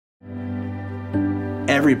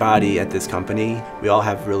Everybody at this company, we all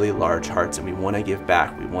have really large hearts and we want to give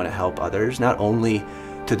back. We want to help others, not only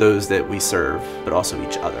to those that we serve, but also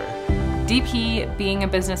each other. DP, being a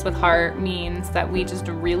business with heart, means that we just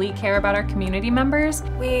really care about our community members.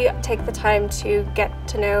 We take the time to get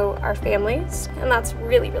to know our families, and that's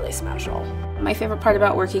really, really special. My favorite part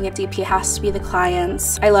about working at DP has to be the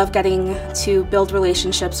clients. I love getting to build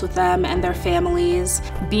relationships with them and their families.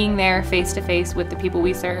 Being there face to face with the people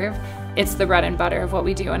we serve, it's the bread and butter of what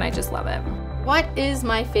we do, and I just love it. What is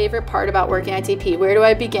my favorite part about working at DP? Where do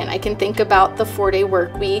I begin? I can think about the 4-day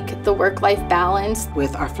work week, the work-life balance.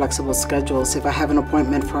 With our flexible schedules, if I have an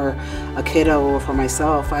appointment for a kiddo or for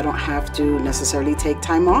myself, I don't have to necessarily take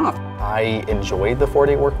time off. I enjoy the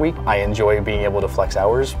 4-day work week. I enjoy being able to flex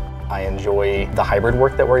hours. I enjoy the hybrid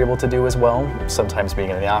work that we're able to do as well, sometimes being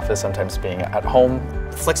in the office, sometimes being at home.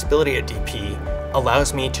 The flexibility at DP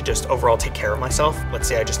allows me to just overall take care of myself. Let's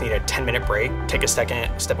say I just need a 10-minute break, take a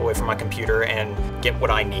second, step away from my computer and get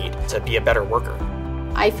what I need to be a better worker.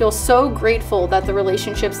 I feel so grateful that the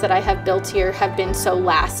relationships that I have built here have been so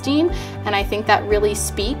lasting, and I think that really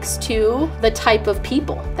speaks to the type of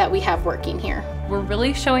people that we have working here. We're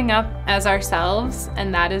really showing up as ourselves,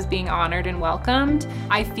 and that is being honored and welcomed.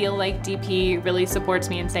 I feel like DP really supports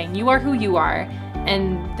me in saying, you are who you are,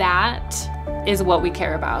 and that is what we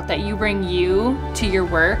care about, that you bring you to your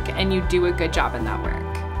work and you do a good job in that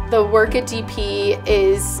work. The work at DP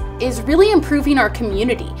is really improving our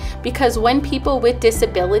community, because when people with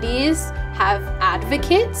disabilities have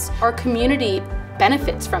advocates, our community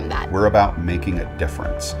benefits from that. We're about making a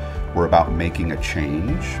difference. We're about making a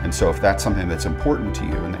change. And so if that's something that's important to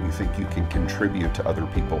you and that you think you can contribute to other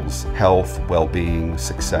people's health, well-being,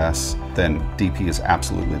 success, then DP is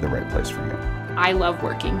absolutely the right place for you. I love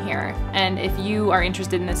working here, and if you are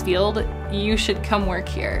interested in this field, you should come work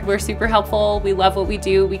here. We're super helpful, we love what we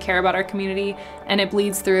do, we care about our community, and it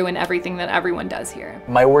bleeds through in everything that everyone does here.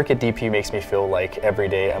 My work at DP makes me feel like every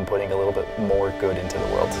day I'm putting a little bit more good into the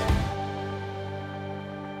world.